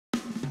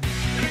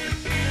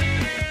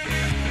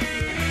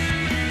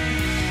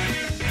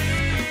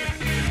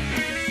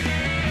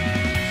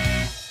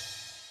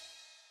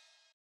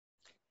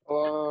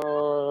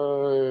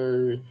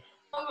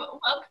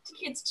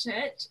Kids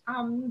Church.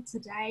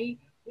 Today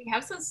we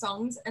have some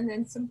songs and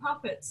then some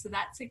puppets, so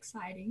that's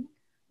exciting.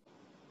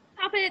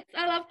 Puppets.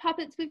 I love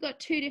puppets. We've got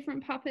 2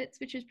 different puppets,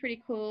 which is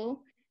pretty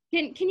cool.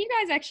 Can you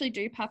guys actually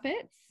do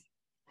puppets?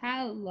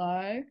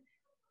 Hello.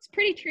 It's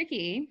pretty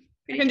tricky.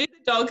 I can do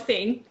the dog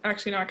thing.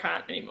 Actually, no, I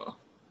can't anymore.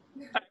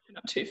 I've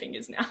got 2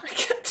 fingers now. I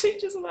can't do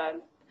just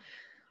one.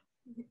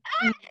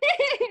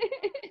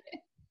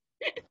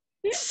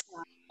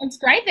 It's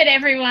great that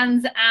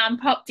everyone's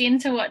popped in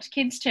to watch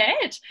Kids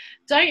Church.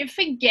 Don't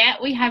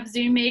forget we have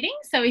Zoom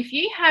meetings. So if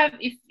you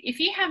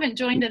haven't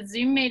joined a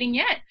Zoom meeting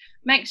yet,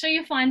 make sure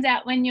you find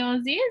out when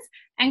yours is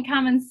and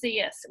come and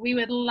see us. We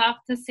would love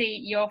to see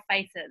your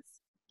faces.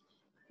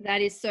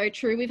 That is so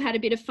true. We've had a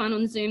bit of fun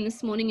on Zoom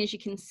this morning, as you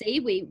can see.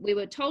 We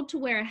were told to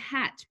wear a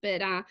hat,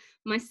 but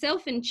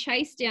myself and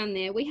Chase down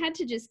there, we had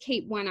to just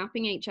keep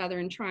one-upping each other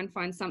and try and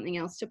find something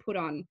else to put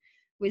on. It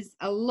was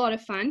a lot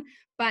of fun.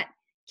 But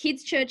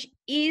Kids Church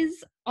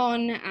is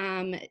on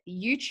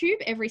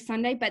YouTube every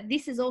Sunday, but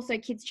this is also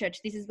Kids Church.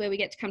 This is where we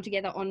get to come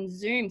together on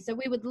Zoom. So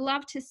we would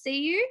love to see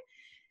you.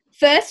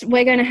 First,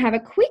 we're going to have a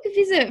quick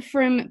visit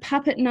from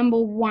puppet number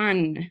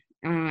 1.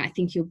 I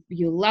think you'll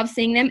love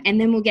seeing them,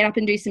 and then we'll get up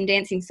and do some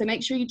dancing. So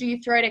make sure you do your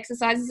throat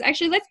exercises.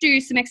 Actually, let's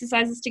do some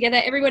exercises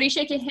together. Everybody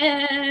shake your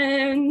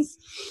hands.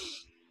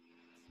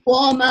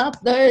 Warm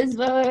up those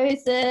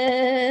voices.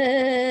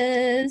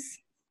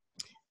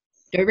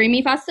 Do, re,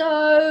 mi, fa,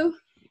 so.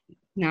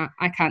 No,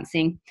 I can't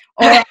sing.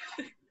 All right,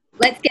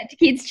 let's get to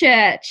Kids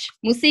Church.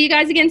 We'll see you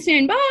guys again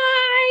soon.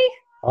 Bye.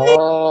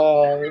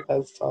 Bye.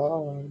 That's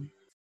fun.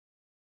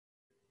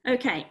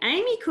 Okay,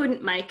 Amy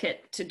couldn't make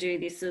it to do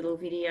this little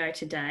video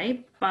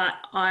today, but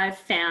I've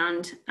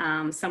found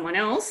someone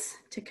else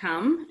to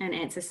come and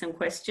answer some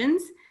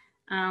questions.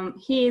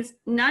 Here's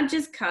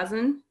Nudge's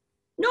cousin,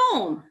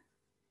 Norm.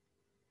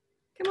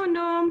 Come on,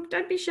 Norm,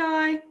 don't be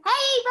shy.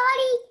 Hey,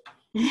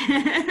 buddy.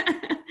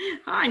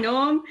 Hi,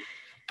 Norm.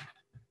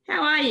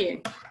 How are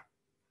you?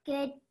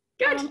 Good.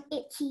 Good. I'm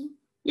itchy.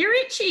 You're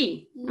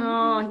itchy. Mm-hmm.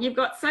 Oh, you've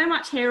got so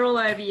much hair all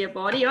over your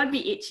body. I'd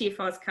be itchy if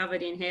I was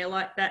covered in hair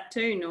like that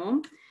too,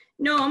 Norm.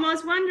 Norm, I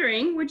was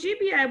wondering, would you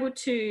be able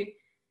to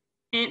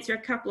answer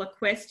a couple of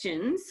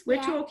questions?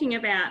 We're talking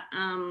about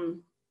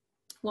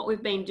what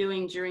we've been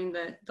doing during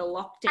the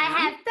lockdown. I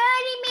have 30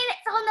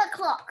 minutes on the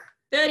clock.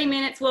 30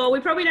 minutes. Well, we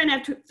probably don't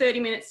have 30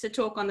 minutes to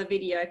talk on the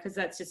video because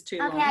that's just too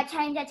long. Okay, I'll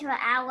change that to an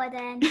hour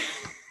then.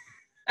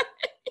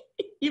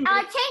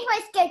 I'll change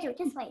my schedule.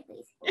 Just wait,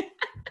 please.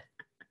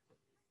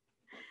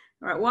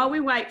 All right, while we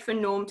wait for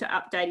Norm to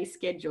update his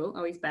schedule.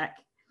 Oh, he's back.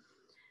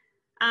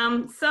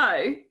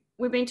 So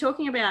we've been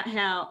talking about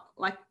how,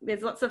 like,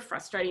 there's lots of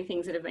frustrating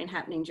things that have been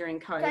happening during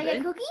COVID. Do I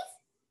get cookies?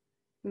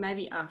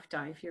 Maybe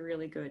after, if you're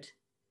really good.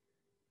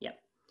 Yep.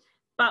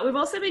 But we've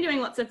also been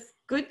doing lots of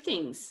good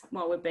things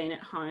while we've been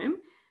at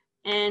home.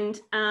 And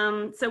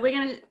so we're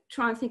going to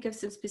try and think of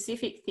some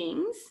specific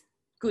things,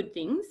 good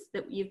things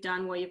that you've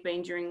done while you've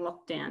been during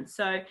lockdown.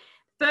 So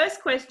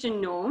first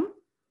question, Norm,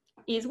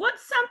 is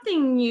what's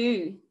something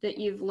new that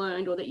you've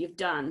learned or that you've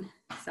done,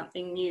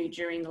 something new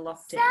during the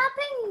lockdown?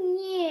 Something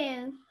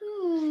new.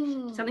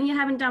 Something you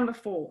haven't done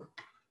before.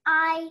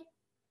 I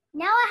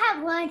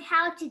have learned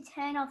how to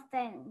turn off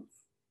phones.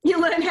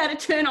 You learned how to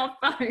turn off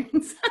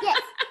phones?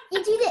 Yes,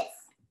 you do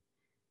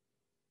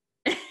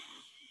this.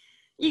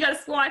 You got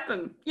to swipe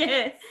them.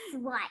 Yes.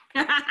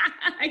 Swipe.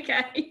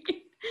 Okay.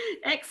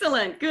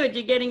 Excellent. Good.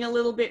 You're getting a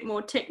little bit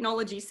more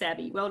technology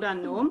savvy. Well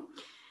done, Norm.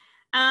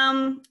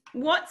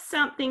 What's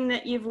something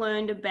that you've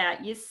learned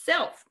about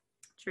yourself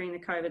during the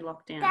COVID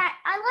lockdown? That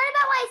I learned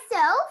about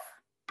myself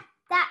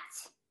that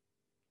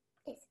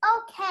it's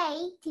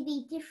okay to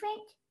be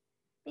different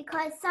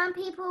because some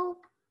people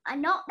are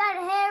not that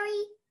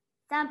hairy,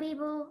 some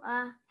people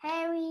are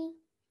hairy,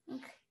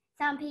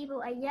 some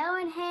people are yellow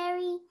and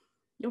hairy.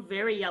 You're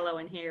very yellow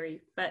and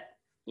hairy, but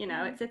you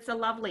know, it's a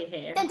lovely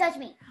hair. Don't touch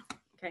me.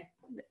 Okay.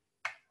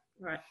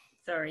 Right.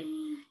 Sorry.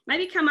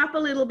 Maybe come up a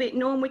little bit,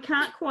 Norm. We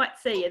can't quite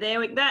see you.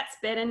 That's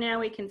better. Now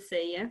we can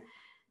see you.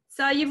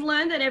 So you've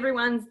learned that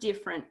everyone's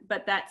different,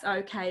 but that's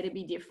okay to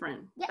be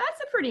different. Yep.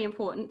 That's a pretty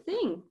important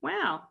thing.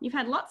 Wow. You've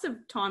had lots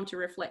of time to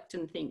reflect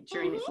and think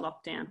during this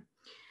lockdown.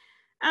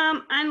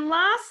 And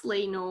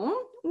lastly, Norm,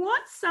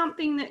 what's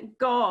something that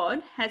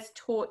God has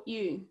taught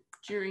you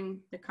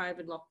during the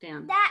COVID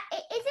lockdown? That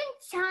it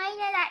isn't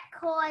China that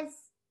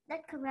caused the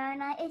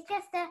corona. It's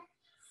just a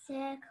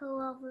circle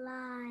of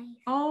life.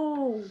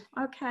 Oh,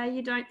 okay.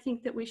 You don't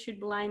think that we should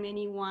blame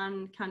any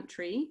one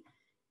country?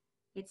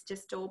 It's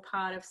just all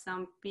part of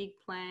some big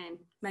plan.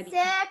 Maybe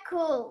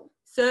Circle.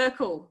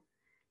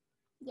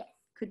 Yes.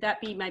 Could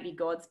that be maybe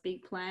God's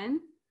big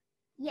plan?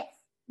 Yes.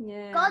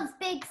 Yeah. God's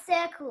big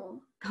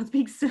circle. God's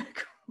big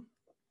circle.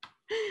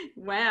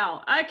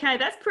 Wow. Okay,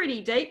 that's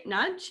pretty deep,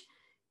 Nudge.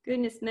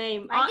 Goodness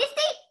me. This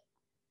deep?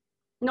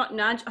 Not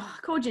Nudge. Oh, I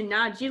called you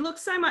Nudge. You look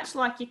so much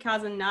like your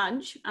cousin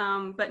Nudge.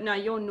 But no,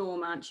 you're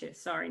Norm, aren't you?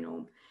 Sorry,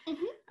 Norm.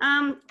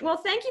 Mm-hmm. Well,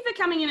 thank you for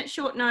coming in at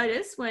short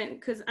notice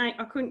because I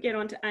couldn't get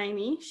on to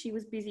Amy. She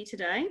was busy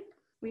today.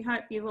 We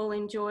hope you've all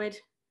enjoyed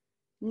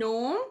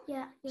Norm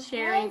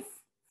sharing.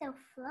 So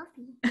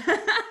fluffy.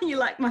 You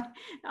like my,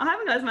 I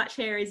haven't got as much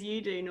hair as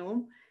you do,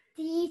 Norm.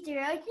 Do you use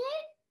deodorant?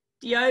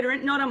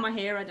 Deodorant, not on my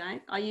hair, I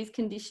don't. I use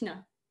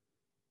conditioner.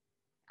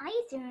 I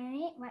use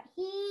deodorant right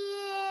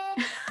here,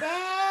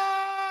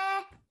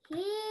 there,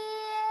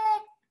 here,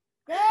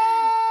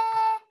 there.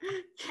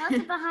 Also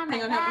behind my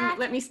Hang on, back.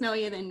 let me smell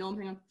you then, Norm.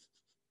 Hang on.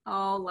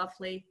 Oh,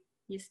 lovely.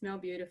 You smell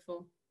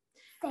beautiful.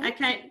 Thank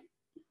Okay.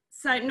 you.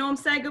 So, Norm,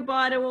 say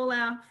goodbye to all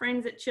our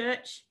friends at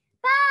church.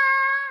 Bye.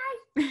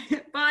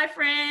 Bye,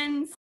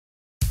 friends.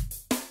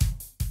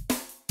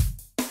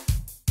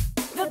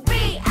 The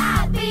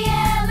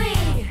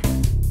B-I-B-L-E.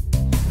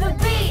 The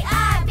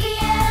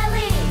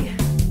B-I-B-L-E.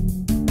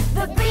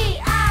 The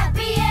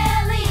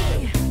B-I-B-L-E.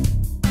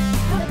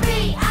 The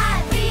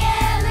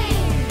B-I-B-L-E.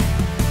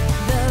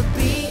 The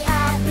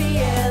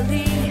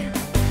B-I-B-L-E.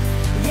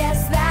 Yes,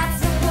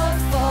 that's a book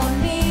for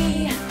me.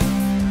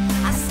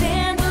 I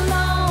stand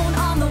alone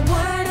on the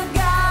Word of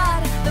God.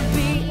 The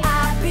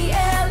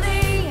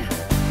B-I-B-L-E.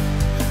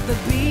 The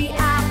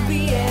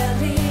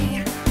B-I-B-L-E.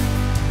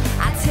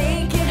 I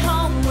take it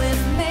home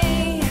with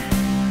me.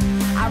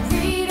 I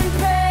read and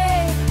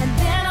pray and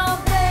then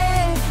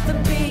obey. The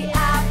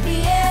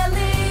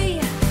B-I-B-L-E.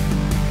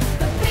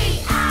 The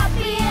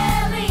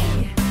B-I-B-L-E.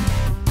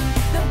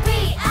 The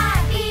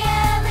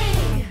B-I-B-L-E.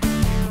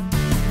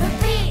 The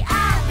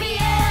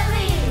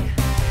B-I-B-L-E.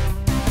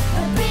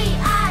 The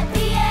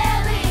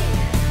B-I-B-L-E.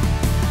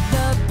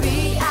 The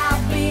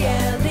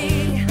B-I-B-L-E.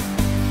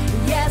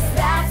 Yes,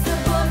 that's a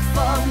book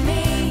for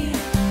me.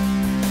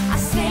 I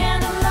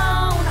stand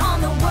alone on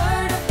the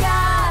Word of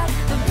God.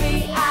 The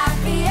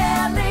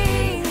B-I-B-L-E.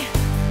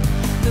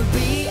 The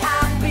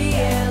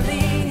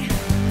B-I-B-L-E.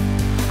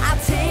 I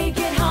take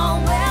it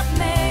home with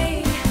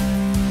me.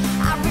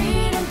 I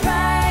read and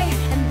pray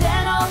and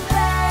then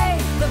obey.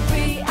 The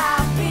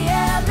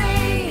B-I-B-L-E.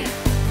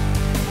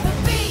 The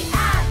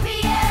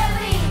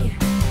B-I-B-L-E.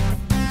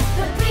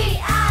 The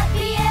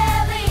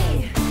B-I-B-L-E.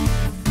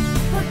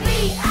 The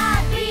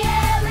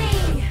B-I-B-L-E.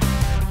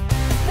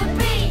 The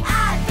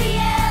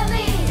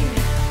B-I-B-L-E.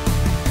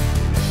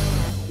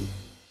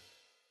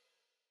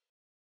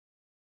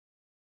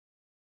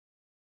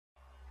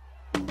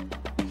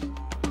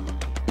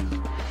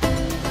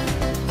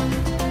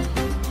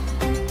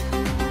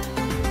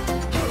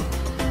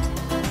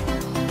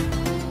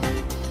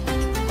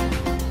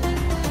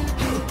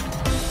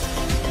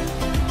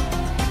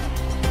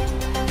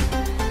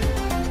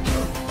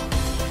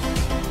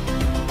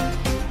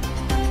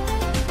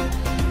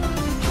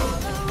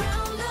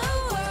 Around the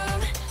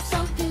world,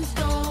 something's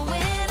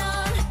going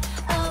on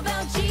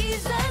about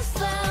Jesus'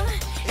 love.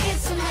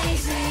 It's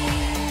amazing.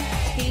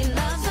 He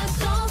loves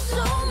us all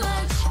so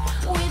much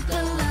with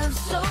a love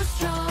so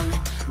strong.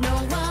 No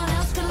one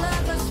else could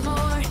love us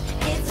more.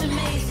 It's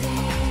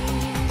amazing.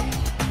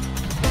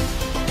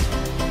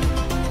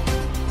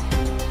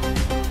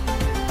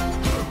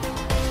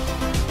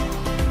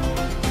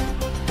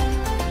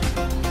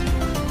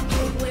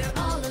 We're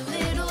all a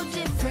little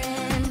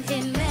different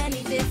in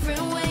many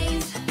different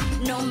ways.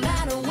 No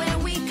matter where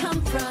we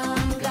come from,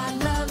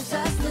 God loves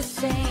us the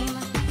same.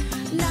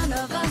 None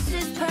of us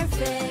is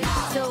perfect,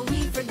 so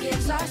He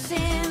forgives our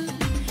sin.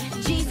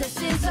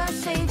 Jesus is our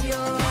Savior,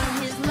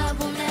 and His love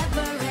will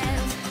never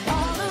end.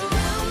 All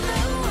around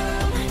the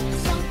world,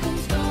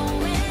 something's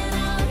going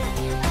on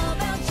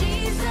about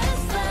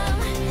Jesus' love.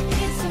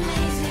 It's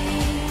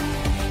amazing.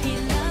 He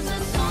loves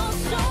us all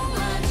so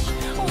much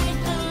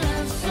with a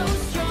love so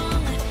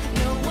strong.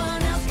 No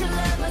one else can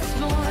love us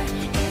more.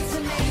 It's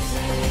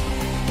amazing.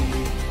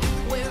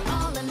 We're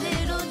all a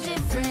little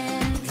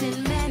different in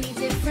many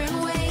different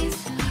ways.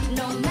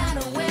 No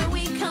matter where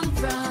we come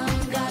from,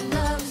 God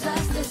loves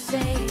us the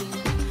same.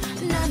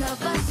 None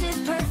of us is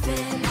perfect,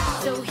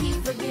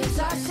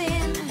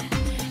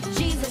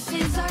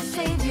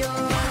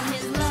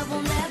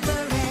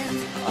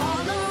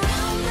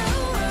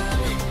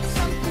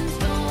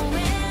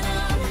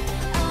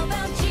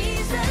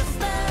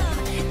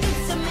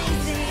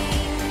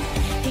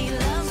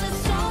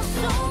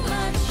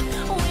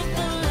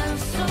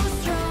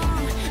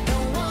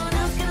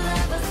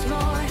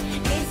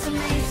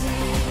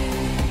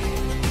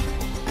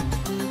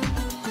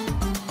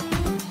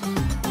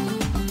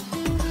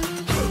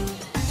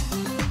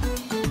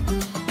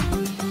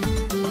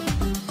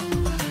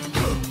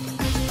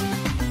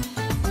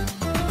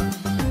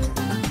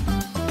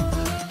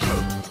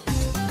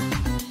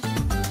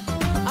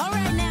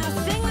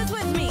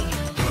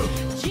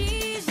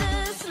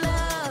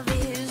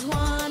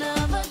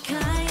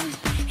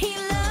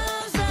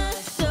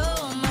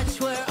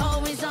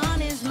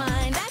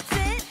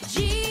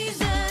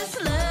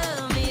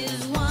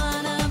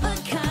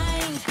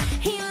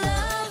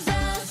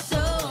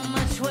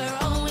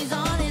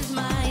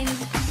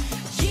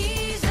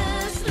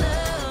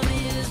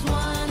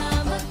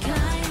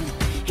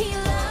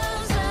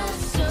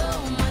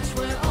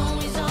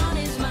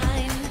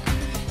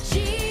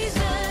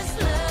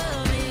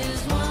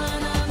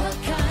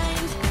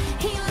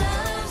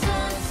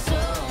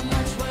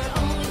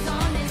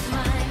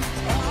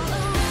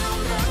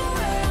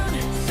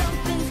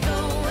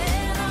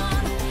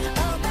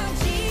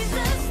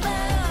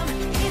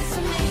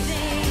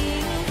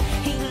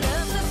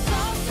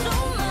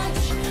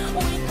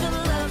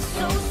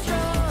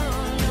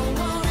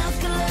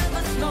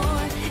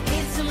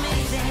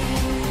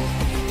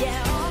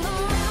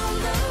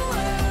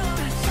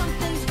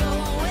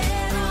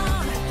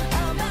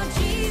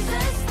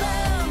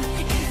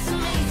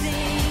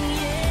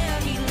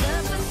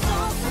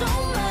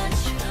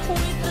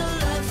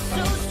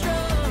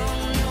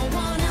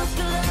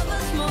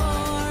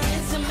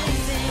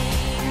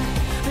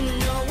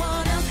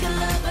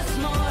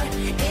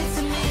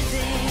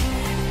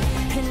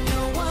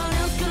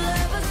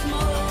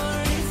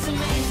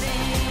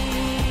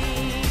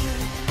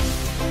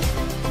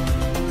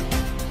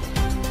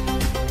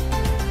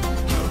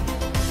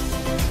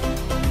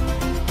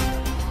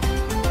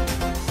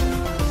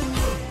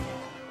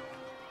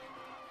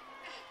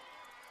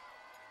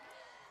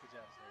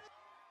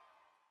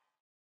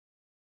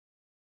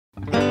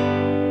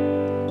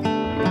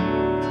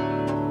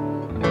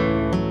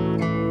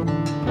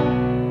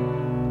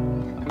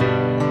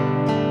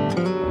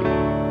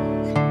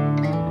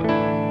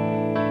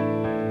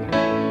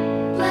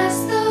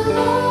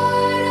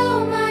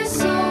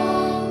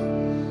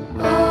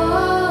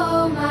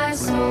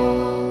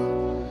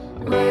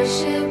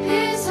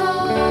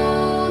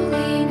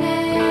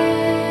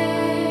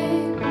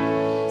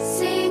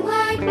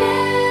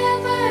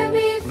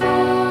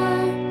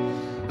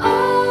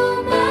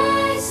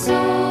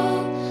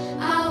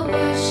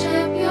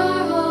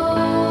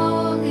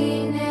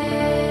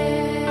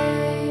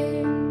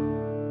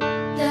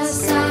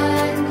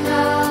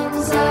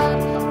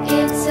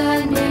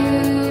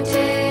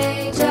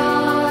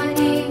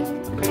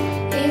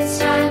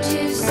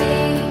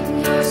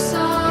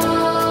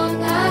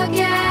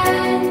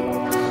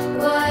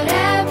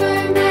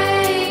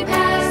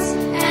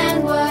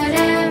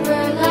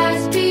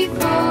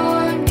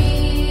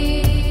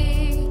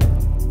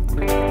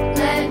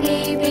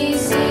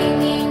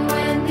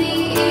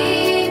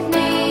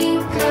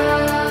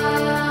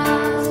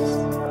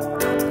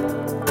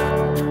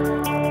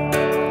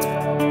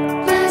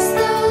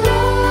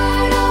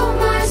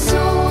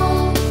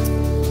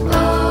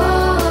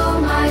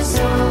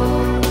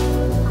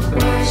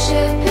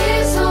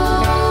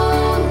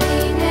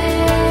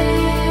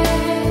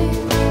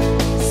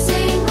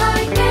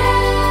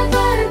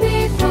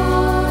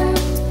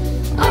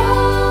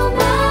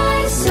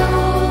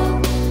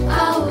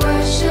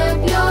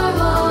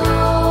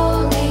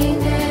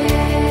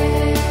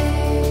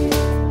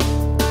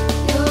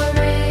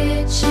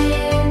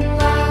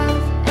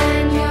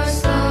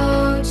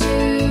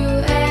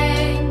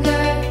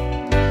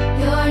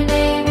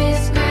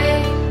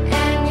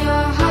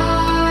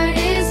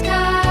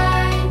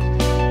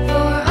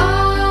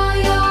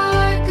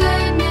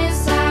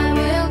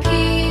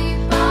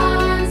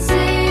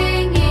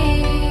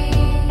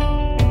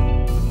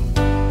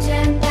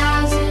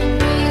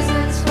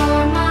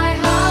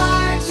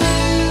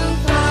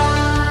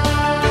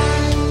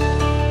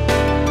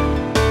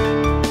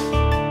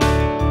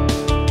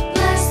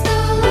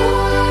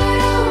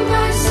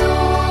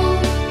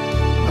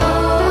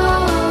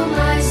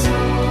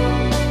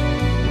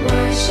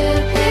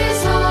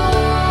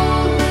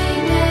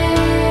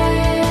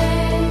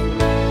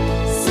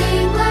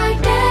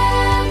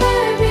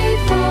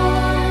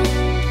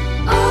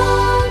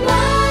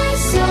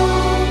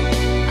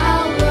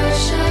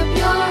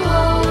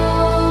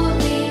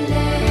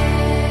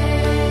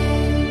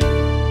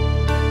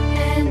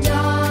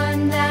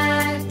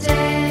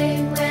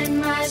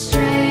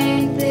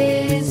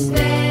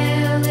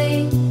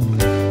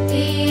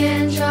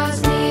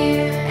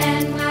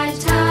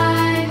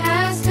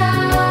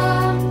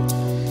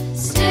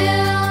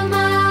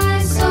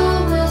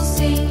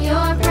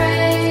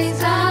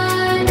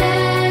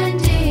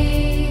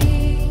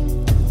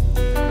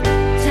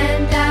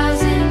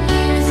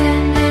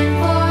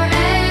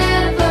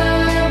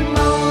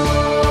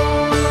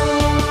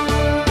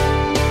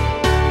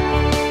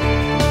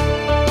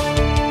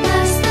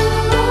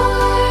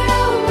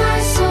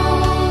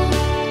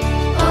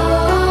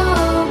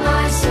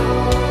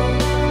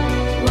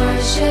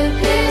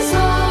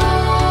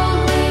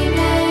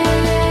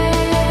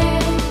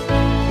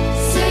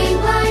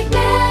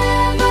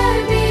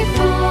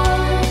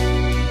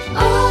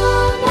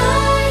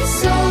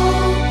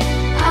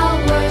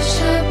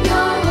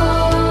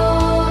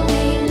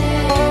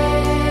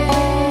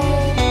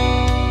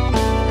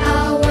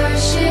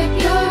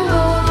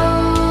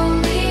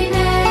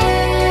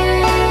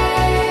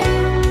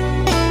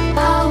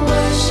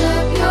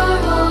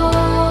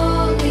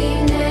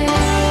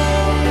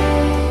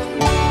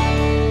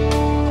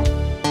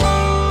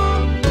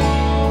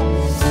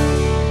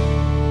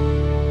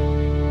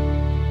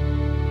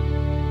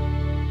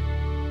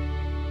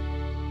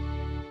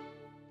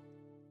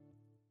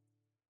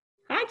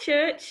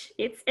 church,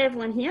 it's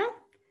Evelyn here,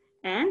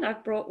 and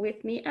I've brought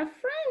with me a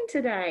friend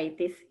today.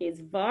 This is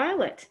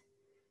Violet.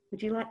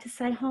 Would you like to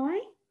say hi?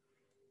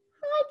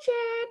 Hi,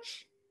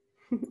 church.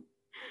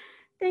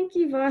 Thank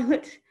you,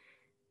 Violet.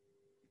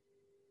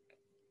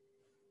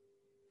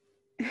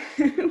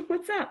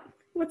 What's up?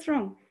 What's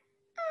wrong?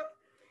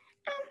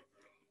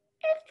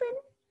 Evelyn,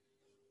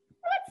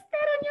 what's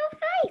that on your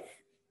face?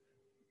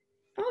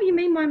 Oh, you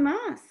mean my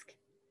mask?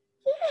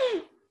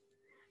 Yeah.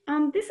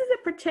 This is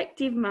a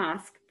protective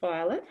mask,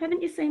 Violet.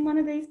 Haven't you seen one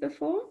of these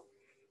before?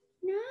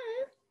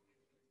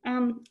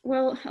 No.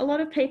 Well, a lot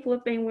of people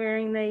have been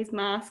wearing these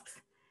masks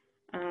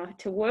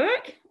to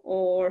work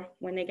or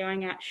when they're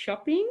going out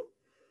shopping.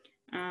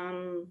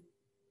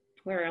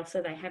 Where else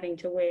are they having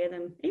to wear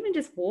them? Even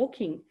just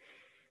walking.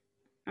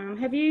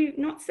 Have you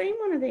not seen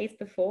one of these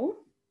before?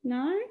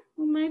 No?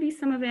 Well, maybe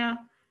some of our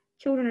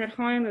children at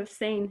home have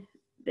seen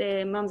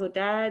their mums or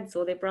dads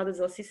or their brothers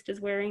or sisters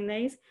wearing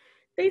these.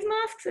 These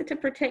masks are to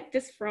protect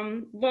us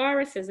from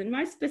viruses, and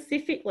most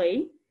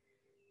specifically,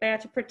 they are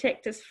to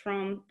protect us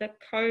from the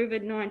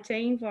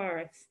COVID-19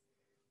 virus.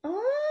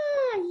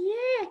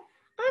 Oh, yeah,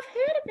 I've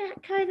heard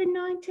about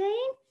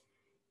COVID-19.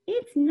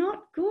 It's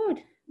not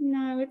good.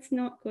 No, it's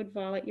not good,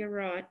 Violet, you're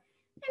right.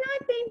 And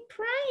I've been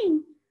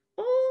praying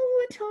all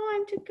the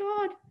time to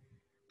God.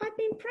 I've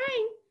been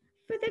praying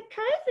for the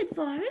COVID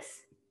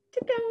virus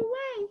to go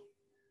away.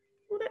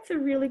 Well, that's a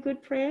really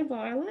good prayer,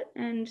 Violet,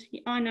 and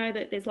I know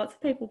that there's lots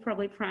of people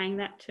probably praying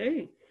that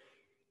too.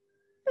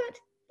 But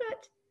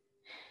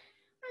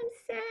I'm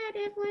sad,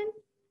 Evelyn.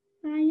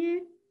 Are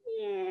you?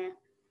 Yeah.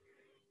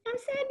 I'm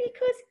sad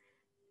because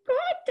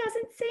God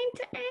doesn't seem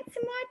to answer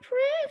my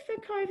prayer for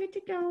COVID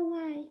to go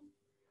away.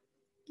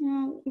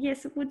 Well,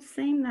 yes, it would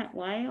seem that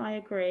way, I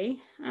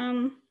agree.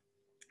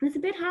 It's a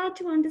bit hard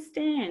to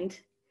understand.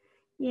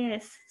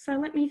 Yes, so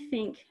let me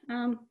think.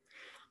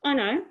 I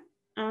know.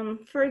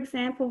 For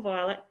example,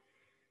 Violet,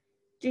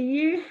 do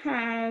you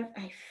have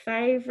a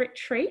favourite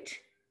treat?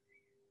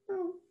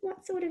 Oh,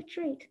 what sort of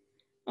treat?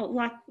 Oh,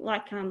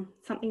 like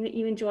something that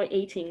you enjoy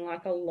eating,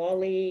 like a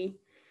lolly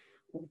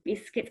or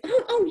biscuits.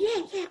 Oh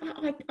yeah.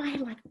 I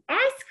like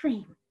ice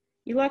cream.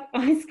 You like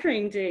ice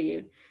cream, do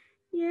you?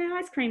 Yeah,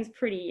 ice cream's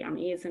pretty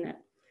yummy, isn't it?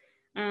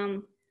 I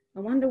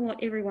wonder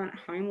what everyone at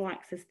home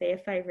likes as their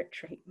favourite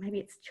treat. Maybe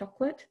it's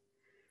chocolate.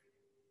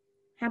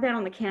 How about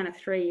on the count of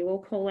three, you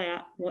all call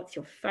out what's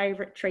your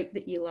favourite treat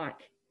that you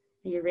like.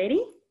 Are you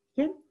ready?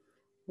 Yep.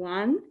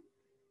 1,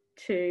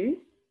 2,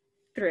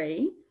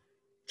 3.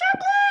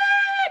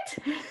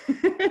 Chocolate!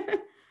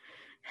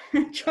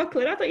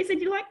 Chocolate. I thought you said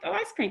you liked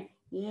ice cream.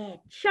 Yeah,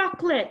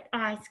 chocolate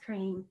ice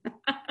cream.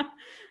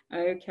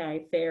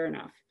 Okay, fair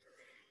enough.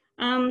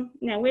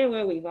 Now, where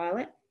were we,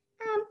 Violet?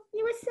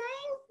 You were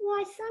saying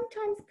why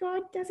sometimes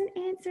God doesn't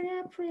answer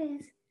our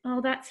prayers.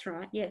 Oh, that's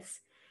right,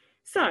 yes.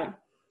 So,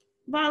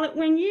 Violet,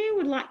 when you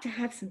would like to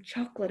have some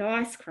chocolate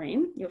ice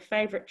cream, your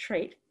favourite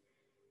treat,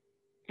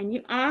 and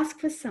you ask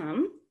for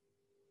some,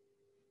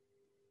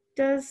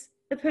 does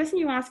the person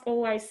you ask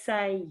always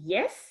say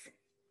yes?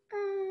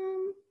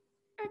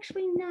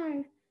 Actually,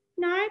 no.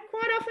 No,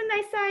 quite often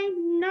they say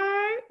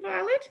no,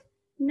 Violet,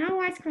 no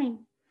ice cream.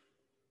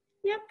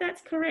 Yep,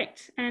 that's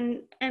correct.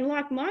 And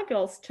like my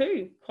girls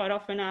too, quite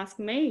often ask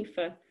me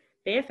for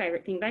their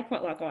favourite thing. They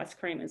quite like ice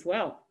cream as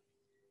well.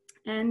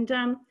 And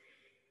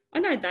I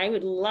know they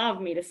would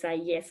love me to say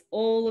yes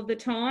all of the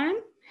time.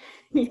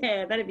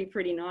 Yeah, that'd be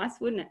pretty nice,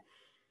 wouldn't it?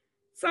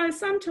 So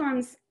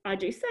sometimes I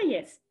do say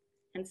yes,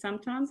 and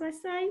sometimes I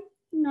say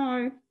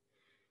no.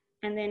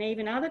 And then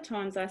even other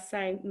times I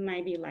say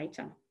maybe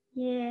later.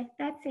 Yeah,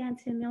 that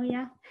sounds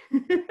familiar.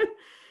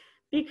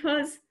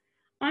 Because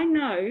I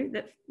know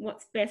that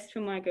what's best for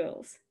my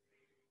girls,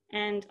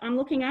 and I'm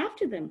looking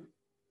after them,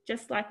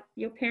 just like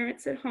your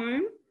parents at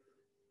home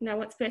know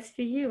what's best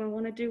for you and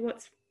want to do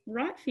what's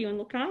right for you and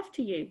look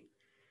after you.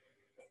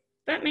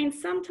 That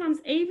means sometimes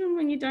even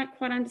when you don't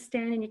quite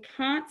understand and you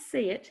can't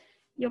see it,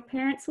 your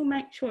parents will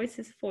make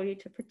choices for you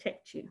to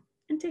protect you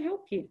and to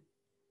help you.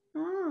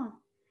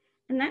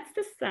 And that's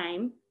the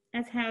same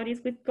as how it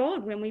is with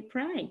God when we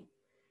pray.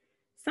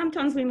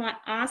 Sometimes we might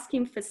ask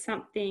him for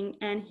something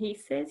and he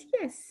says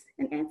yes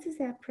and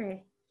answers our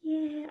prayer.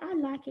 Yeah, I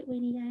like it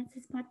when he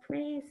answers my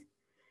prayers.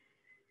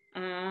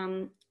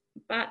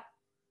 But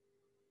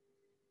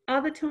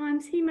other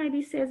times he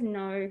maybe says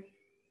no.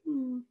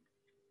 And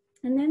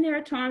then there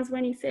are times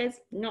when he says,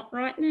 not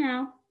right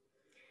now.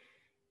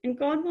 And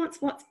God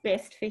wants what's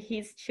best for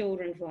his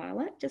children,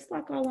 Violet, just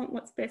like I want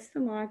what's best for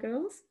my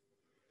girls.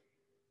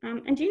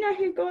 And do you know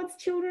who God's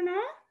children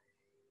are?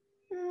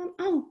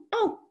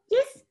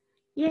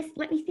 Yes,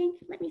 let me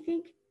think.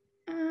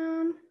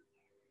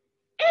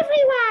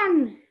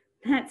 Everyone!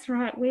 That's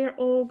right, we're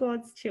all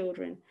God's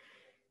children.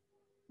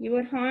 You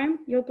at home,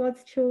 you're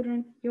God's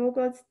children. You're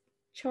God's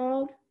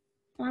child.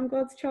 I'm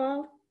God's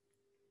child.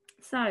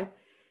 So,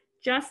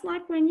 just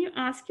like when you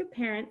ask your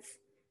parents,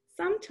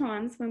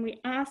 sometimes when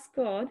we ask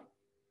God,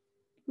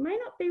 it may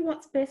not be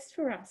what's best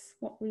for us,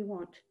 what we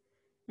want,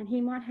 and he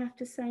might have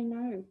to say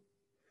no.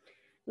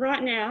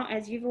 right now,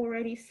 as you've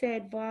already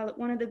said, Violet,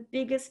 one of the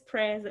biggest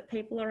prayers that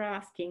people are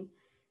asking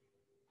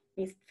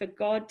is for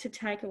God to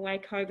take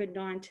away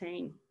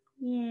COVID-19.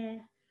 Yeah,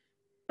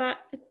 but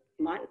it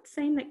might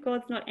seem that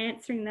God's not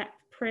answering that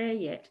prayer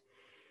yet.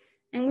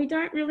 And we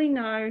don't really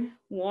know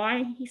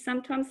why he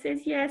sometimes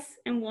says yes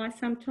and why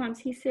sometimes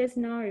he says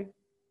no.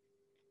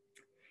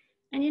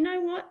 And you know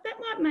what? That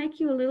might make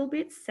you a little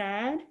bit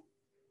sad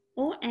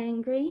or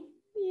angry.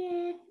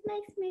 Yeah, it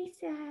makes me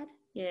sad.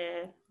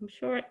 Yeah, I'm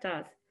sure it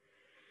does.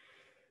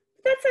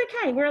 But that's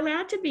okay. We're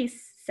allowed to be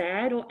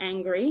sad or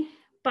angry,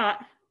 but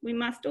we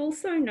must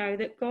also know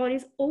that God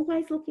is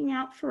always looking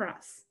out for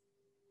us.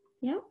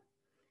 Yep.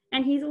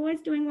 And he's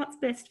always doing what's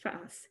best for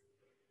us.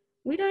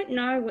 We don't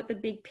know what the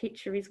big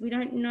picture is. We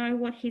don't know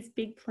what his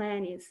big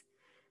plan is,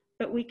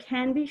 but we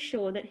can be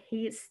sure that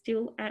he is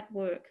still at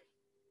work.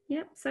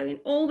 Yep. So in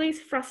all these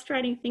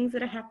frustrating things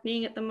that are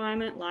happening at the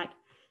moment, like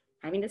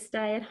having to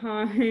stay at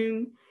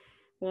home,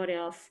 what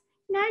else?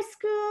 No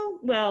school.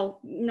 Well,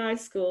 no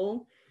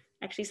school.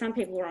 Actually, some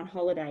people are on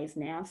holidays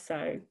now,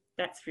 so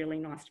that's really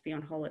nice to be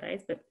on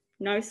holidays, but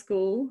no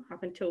school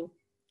up until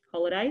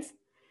holidays.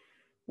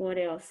 What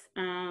else?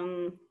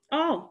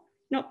 Oh,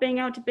 not being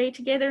able to be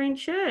together in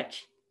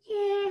church.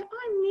 Yeah,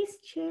 I miss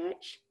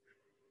church.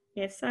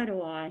 Yeah, so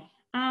do I.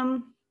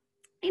 In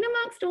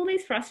amongst all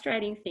these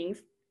frustrating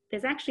things,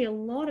 there's actually a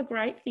lot of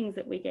great things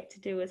that we get to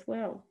do as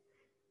well.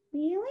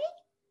 Really?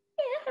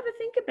 Yeah, have a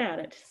think about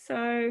it.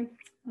 So,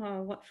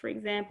 what for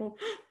example?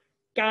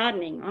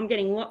 Gardening. I'm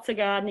getting lots of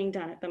gardening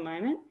done at the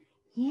moment.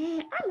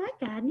 Yeah, I like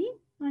gardening.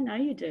 I know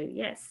you do,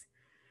 yes.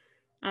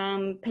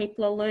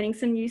 People are learning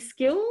some new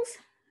skills,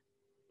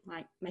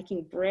 like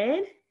making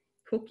bread,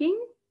 cooking,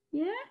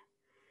 yeah.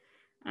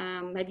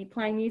 Maybe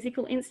playing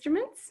musical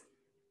instruments.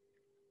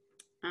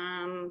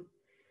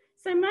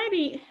 So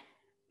maybe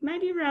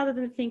rather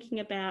than thinking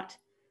about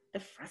the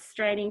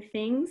frustrating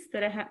things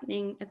that are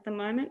happening at the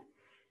moment,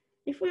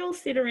 if we all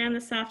sit around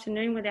this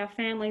afternoon with our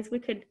families, we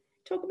could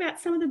talk about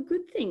some of the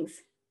good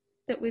things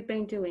that we've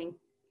been doing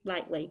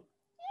lately.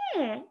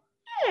 Yeah,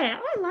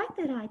 I like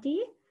that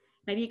idea.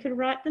 Maybe you could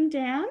write them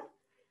down,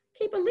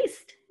 keep a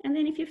list, and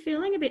then if you're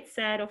feeling a bit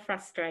sad or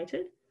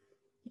frustrated,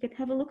 you could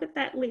have a look at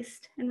that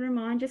list and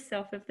remind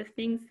yourself of the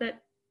things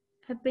that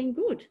have been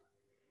good.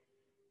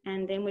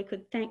 And then we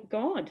could thank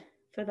God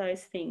for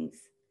those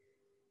things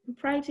and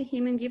pray to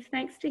him and give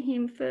thanks to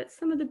him for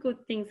some of the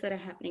good things that are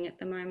happening at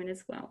the moment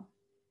as well.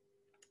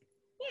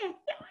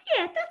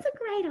 Yeah, that's a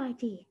great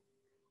idea.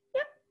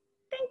 Yep,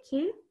 thank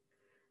you.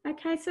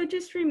 Okay, so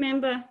just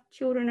remember,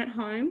 children at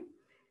home,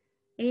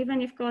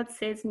 even if God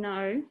says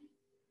no,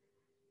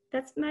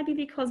 that's maybe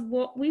because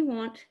what we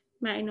want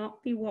may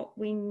not be what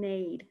we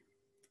need.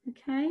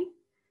 Okay?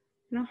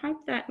 And I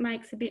hope that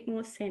makes a bit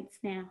more sense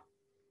now.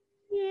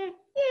 Yeah,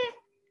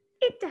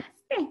 it does.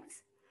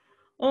 Thanks.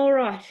 All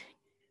right.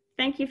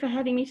 Thank you for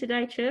having me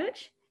today,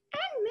 church.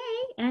 And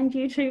me. And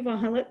you too,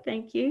 Violet.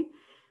 Thank you.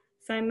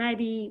 So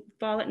maybe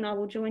Violet and I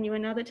will join you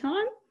another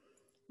time.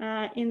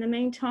 In the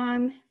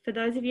meantime, for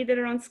those of you that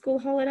are on school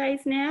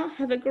holidays now,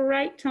 have a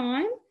great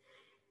time.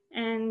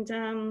 And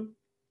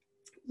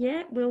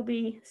yeah, we'll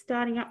be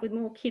starting up with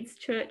more kids'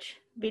 church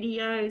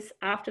videos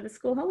after the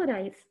school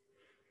holidays.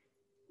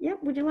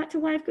 Yep, would you like to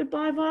wave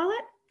goodbye,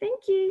 Violet?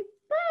 Thank you.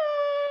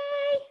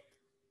 Bye.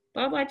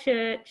 Bye-bye,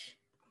 church.